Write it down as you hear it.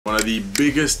One of the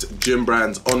biggest gym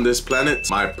brands on this planet,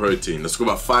 MyProtein. Let's talk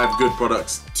about 5 good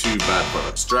products, 2 bad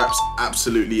products. Straps,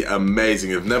 absolutely amazing.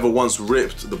 They've never once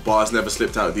ripped, the bars never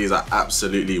slipped out. These are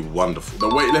absolutely wonderful.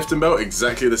 The weightlifting belt,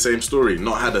 exactly the same story.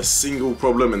 Not had a single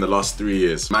problem in the last 3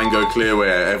 years. Mango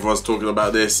Clearwear, everyone's talking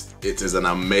about this. It is an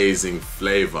amazing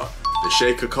flavor. The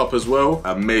shaker cup as well,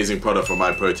 amazing product from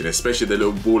MyProtein, especially the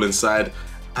little ball inside.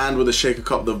 And with the shaker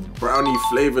cup, the brownie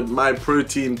flavored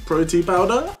MyProtein protein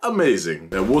powder, amazing.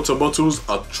 Their water bottles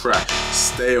are trash.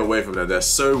 Stay away from them. They're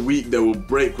so weak, they will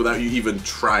break without you even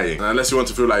trying. And unless you want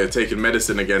to feel like you're taking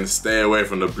medicine again, stay away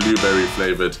from the blueberry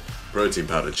flavored protein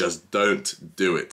powder. Just don't do it.